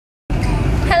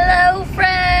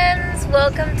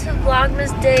welcome to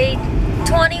Vlogmas Day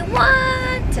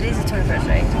 21. Today's the 21st,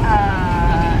 right?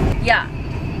 Yeah.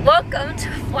 Welcome to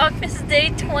Vlogmas Day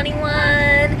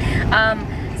 21.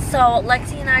 So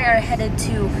Lexi and I are headed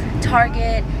to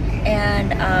Target,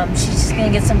 and she's just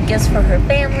gonna get some gifts for her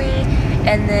family,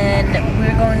 and then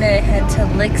we're going to head to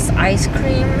Lick's Ice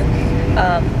Cream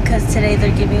because today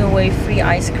they're giving away free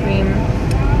ice cream.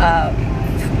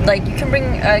 Like, you can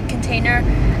bring a container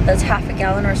that's half a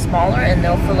gallon or smaller, and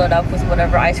they'll fill it up with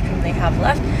whatever ice cream they have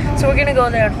left. So we're gonna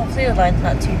go there, and hopefully the line's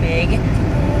not too big.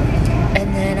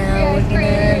 And then we're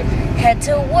gonna head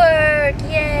to work.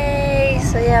 Yay!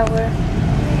 So yeah, we're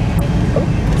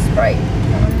Sprite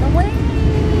on the way.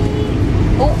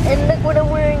 Oh, and look what I'm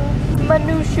wearing, my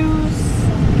new shoes.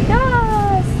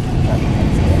 Yes!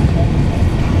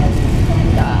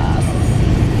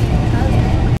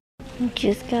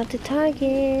 Just got to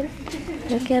Target.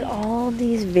 Look at all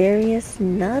these various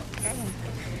nuts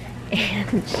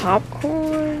and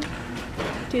popcorn.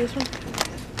 Do this one.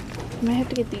 I might have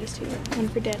to get these two. One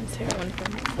for Dad and Sarah, one for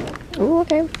me. Oh,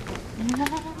 okay.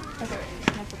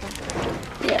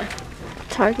 Yeah.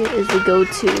 Target is the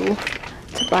go-to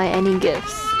to buy any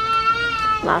gifts.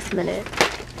 Last minute.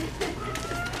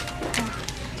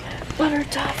 Butter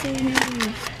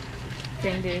toffees.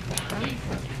 Dang, dude.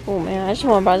 Oh man, I just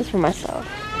want to buy this for myself.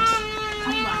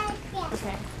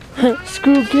 Okay.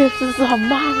 Screw gifts, this is all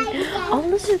mine. Oh,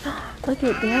 listen, look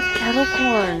at, they have kettle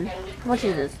corn. How much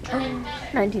is this?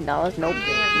 $19. Nope,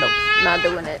 nope, not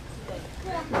doing it.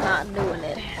 Not doing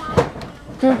it.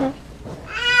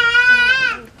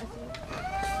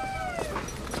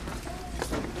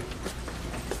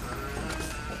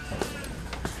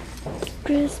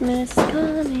 Christmas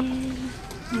coming.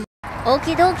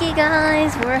 Okie dokie,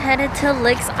 guys, we're headed to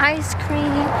Lick's Ice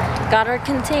Cream. Got our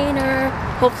container.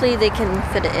 Hopefully they can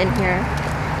fit it in here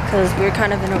because we're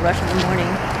kind of in a rush in the morning.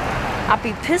 I'll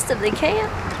be pissed if they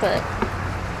can't, but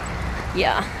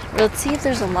yeah. Let's see if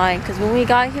there's a line, because when we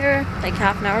got here like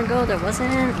half an hour ago there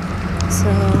wasn't.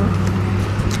 So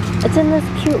it's in this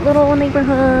cute little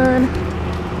neighborhood.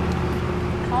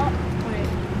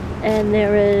 And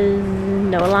there is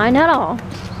no line at all.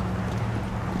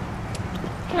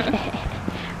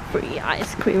 Free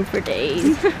ice cream for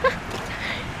days.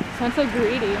 Sounds so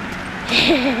greedy.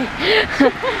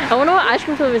 I wonder what ice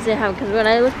cream flavors they have, because when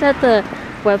I looked at the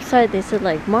website they said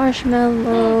like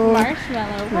marshmallow,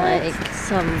 like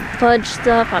some fudge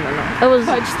stuff. I don't know. It was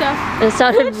fudge stuff. It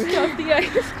sounded fudge stuff, the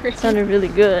ice cream. Sounded really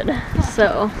good.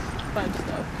 So fudge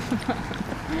stuff.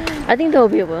 I think they'll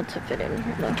be able to fit in.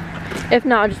 No. If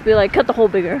not, I'll just be like, cut the hole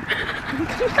bigger. Cut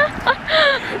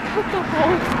the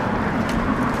hole.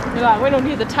 No, we don't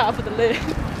need the top of the lid.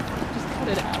 Just cut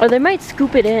it out. Or they might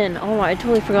scoop it in. Oh, I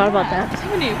totally forgot about that.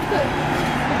 Tiffany,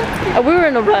 We were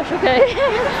in a rush, okay?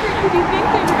 what do you think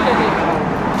they were gonna do?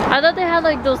 I thought they had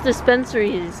like those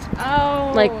dispensaries.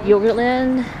 Oh. Like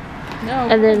Yogurtland. No.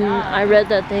 And then I read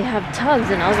that they have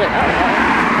tubs, and I was like, oh,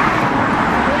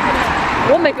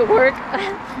 we'll make it work.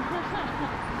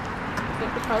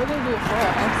 They're probably gonna do it for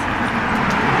us.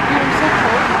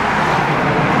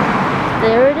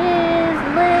 There it is,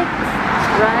 Lick's,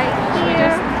 right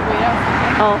here.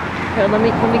 Oh, here, let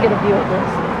me get a view of this.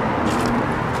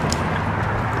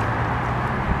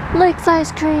 Lick's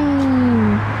ice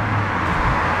cream.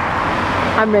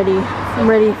 I'm ready. I'm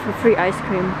ready for free ice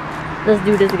cream. Let's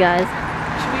do this, guys.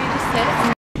 Should we just sit?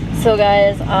 So,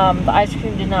 guys, the ice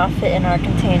cream did not fit in our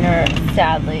container,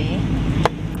 sadly.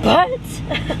 But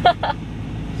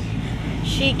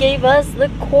she gave us the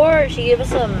quart. She gave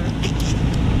us a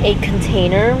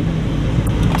container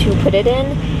to put it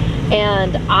in,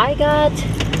 and I got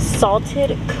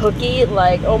salted cookie.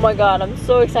 Like, oh my god, I'm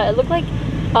so excited. It looked like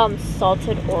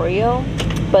salted Oreo,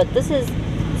 but this is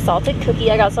salted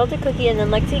cookie. I got salted cookie, and then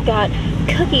Lexi got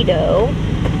cookie dough.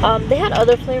 They had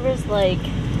other flavors, like,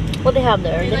 what they have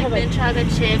there? They like had mint chocolate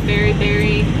chip, berry.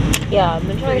 Yeah,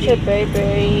 mint chocolate chip,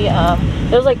 berry.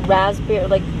 There was like raspberry,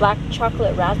 like black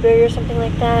chocolate raspberry or something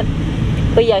like that.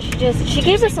 But yeah, she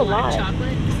gave us a lot.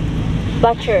 Chocolate?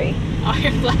 Black cherry. Oh,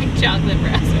 your black chocolate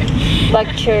raspberry.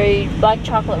 Black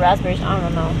chocolate raspberries. I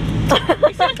don't know.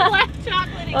 You said black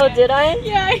chocolate again. Oh, did I?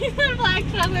 Yeah, you said black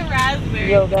chocolate raspberry.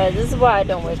 Yo, guys, this is why I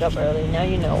don't wake up early. Now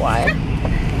you know why.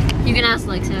 You can ask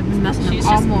Lexi. I've been messing up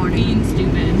all morning. Being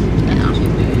stupid.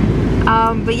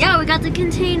 But yeah, we got the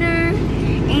container,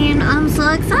 and I'm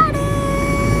so excited!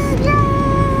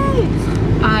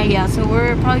 Yay! Yeah, so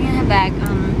we're probably gonna head back,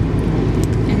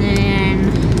 and then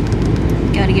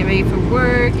gotta get ready for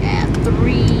work at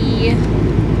 3,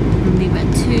 and leave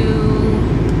at 2.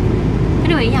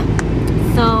 Anyway, yeah.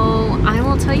 So I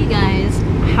will tell you guys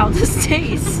how this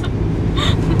tastes.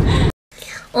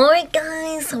 Alright, guys.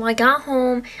 So I got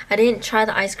home. I didn't try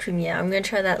the ice cream yet. I'm gonna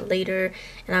try that later,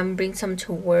 and I'm gonna bring some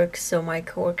to work so my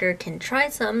coworker can try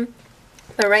some.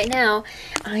 But right now,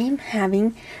 I am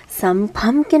having some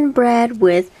pumpkin bread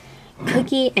with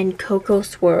cookie and cocoa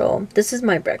swirl. This is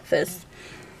my breakfast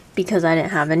because I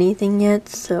didn't have anything yet,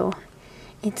 so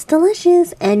it's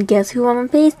delicious. And guess who I'm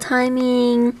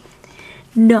FaceTiming?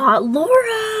 Not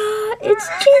Laura! It's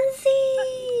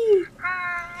Jinsey!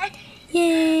 Hi!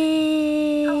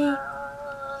 Yay!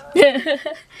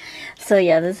 So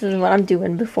yeah, this is what I'm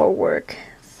doing before work.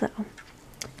 So,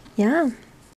 yeah.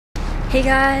 Hey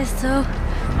guys, so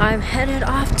I'm headed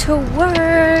off to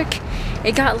work.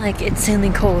 It got like insanely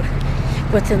cold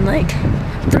within like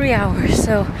 3 hours,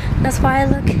 so that's why I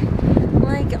look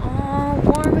like all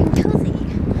warm and cozy.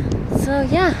 So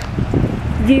yeah,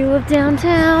 view of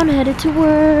downtown, headed to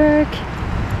work.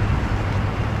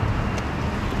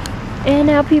 And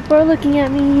now people are looking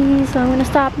at me, so I'm gonna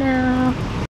stop now.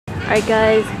 Alright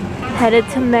guys, headed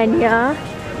to Menya.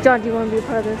 John, do you want to be a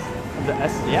part of this? The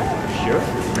S, yeah, sure.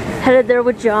 Headed there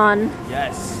with John.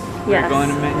 Yes. Yes. We're going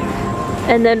to Menu.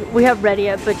 And then we have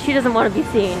Redia, but she doesn't want to be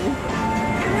seen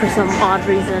for some odd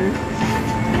reason.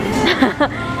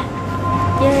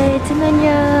 Yay, to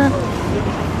Menya!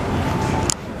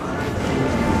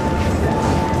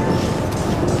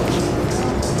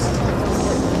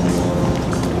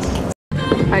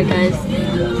 Alright guys.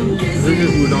 This is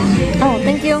udon. Oh,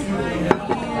 thank you.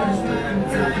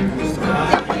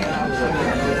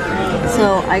 So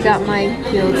I got my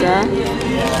gyoza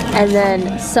and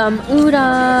then some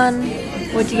udon.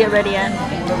 What'd you get ready at?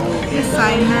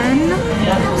 Simon.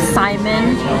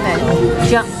 Simon. Okay.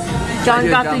 John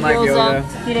got the gyoza.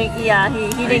 He didn't. Yeah,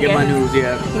 he didn't get my noodles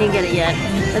yet. He didn't get it yet.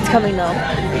 It's coming though.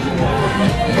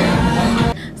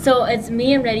 So it's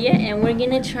me and Redia, and we're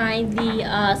gonna try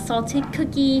the salted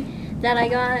cookie that I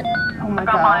got. Oh my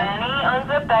god.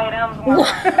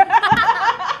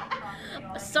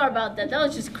 Sorry about that. That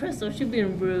was just Crystal. She's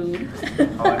being rude.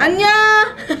 Anya!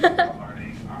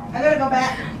 I gotta go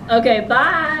back. Okay,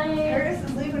 bye. Curtis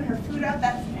is leaving her food out.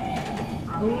 That's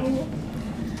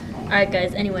Alright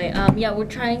guys, anyway, yeah, we're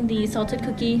trying the salted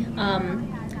cookie.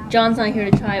 John's not here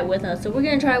to try it with us, so we're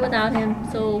gonna try it without him.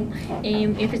 So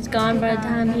if it's gone by the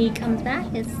time he comes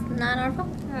back, it's not our fault.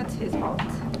 That's his fault.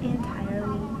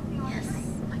 Entirely. Yes.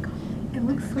 Oh my god. It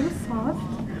looks so soft.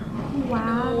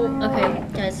 Wow. Okay,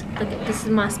 guys, look at this is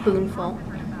my spoonful.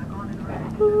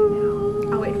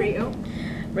 I'll wait for you.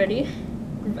 Ready?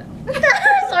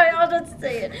 Sorry, I'll just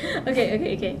say it.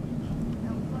 Okay.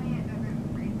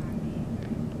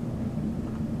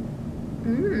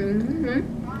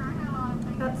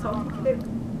 That's salted.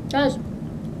 That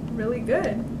Really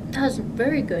good. was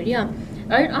very good, yeah.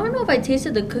 I don't know if I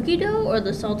tasted the cookie dough or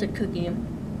the salted cookie,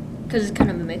 because it's kind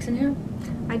of a mix in here.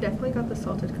 I definitely got the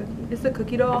salted cookie. Is the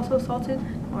cookie dough also salted?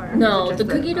 Or No, is it the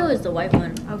just cookie dough is the white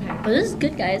one. Okay. But this is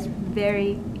good, guys.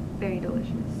 Very, very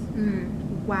delicious.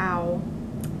 Wow.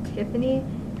 Tiffany,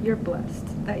 you're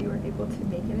blessed that you were able to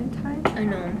make it in time. I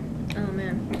know. Oh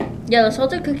man. Yeah, the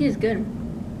salted cookie is good.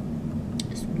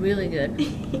 It's really good.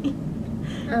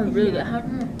 Oh, really good. How do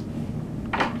you know?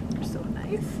 You're so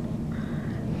nice.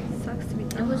 Sucks to be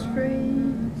It was free.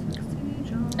 Sucks to be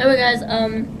John. Anyway, guys,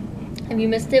 if you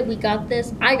missed it, we got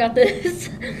this. I got this.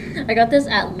 I got this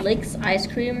at Lick's Ice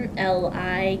Cream.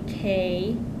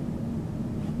 L-I-K.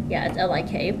 Yeah, it's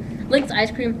L-I-K. Lick's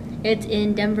Ice Cream. It's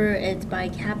in Denver. It's by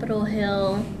Capitol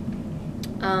Hill.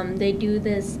 They do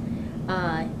this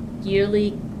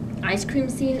yearly ice cream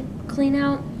scene clean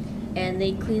out, and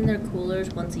they clean their coolers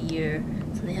once a year.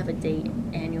 So they have a date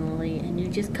annually, and you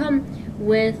just come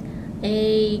with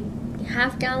a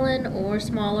half-gallon or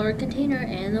smaller container,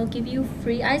 and they'll give you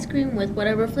free ice cream with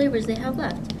whatever flavors they have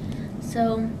left.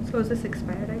 So is this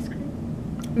expired ice cream?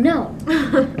 no.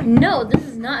 No, this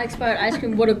is not expired ice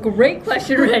cream. What a great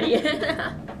question, Ready.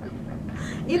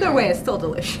 Either way, it's still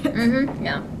delicious.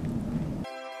 Yeah.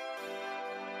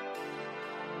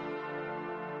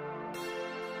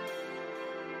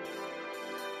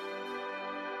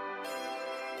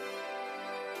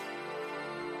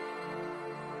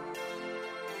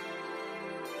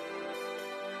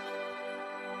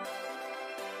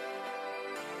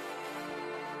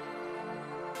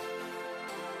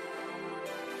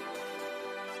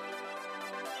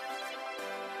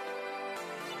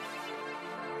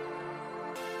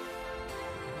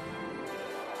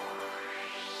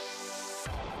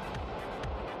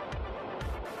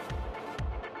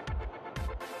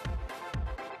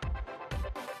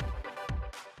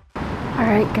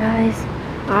 Alright guys,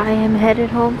 I am headed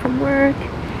home from work.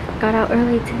 Got out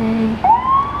early today.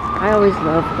 I always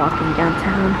love walking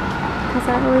downtown because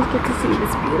I always get to see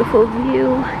this beautiful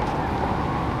view.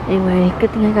 Anyway,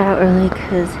 good thing I got out early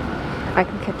because I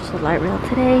can catch the light rail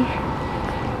today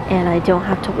and I don't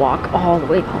have to walk all the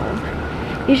way home.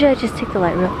 Usually I just take the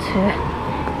light rail to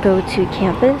go to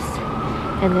campus,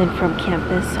 and then from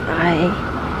campus I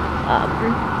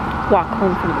walk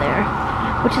home from there,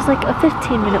 which is like a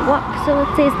 15-minute walk, so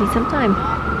it saves me some time.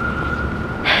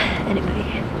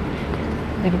 Anyway,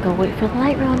 I'm gonna go wait for the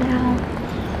light rail now.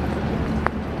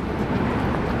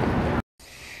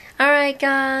 Alright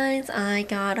guys, I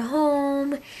got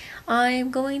home.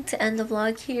 I'm going to end the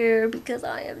vlog here because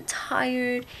I am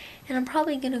tired and I'm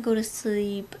probably gonna go to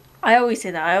sleep. I always say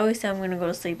that. I always say I'm gonna go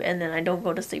to sleep and then I don't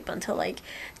go to sleep until like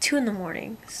 2 in the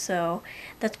morning. So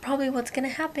that's probably what's gonna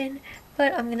happen.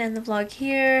 But I'm gonna end the vlog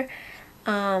here.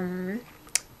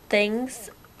 Thanks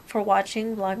for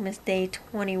watching Vlogmas Day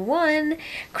 21.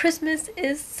 Christmas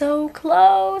is so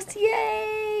close.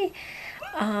 Yay!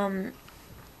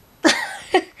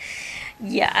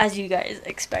 Yeah, as you guys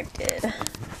expected.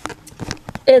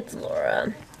 It's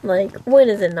Laura. Like, when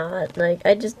is it not? Like,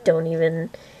 I just don't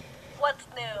even... What's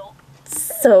new?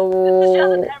 So...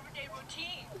 Just an everyday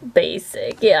routine.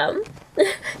 Basic, yeah.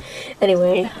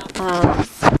 Anyway,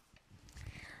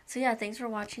 so yeah, thanks for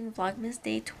watching Vlogmas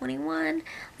Day 21.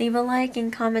 Leave a like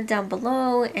and comment down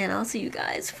below, and I'll see you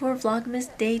guys for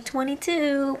Vlogmas Day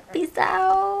 22. Peace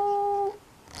out!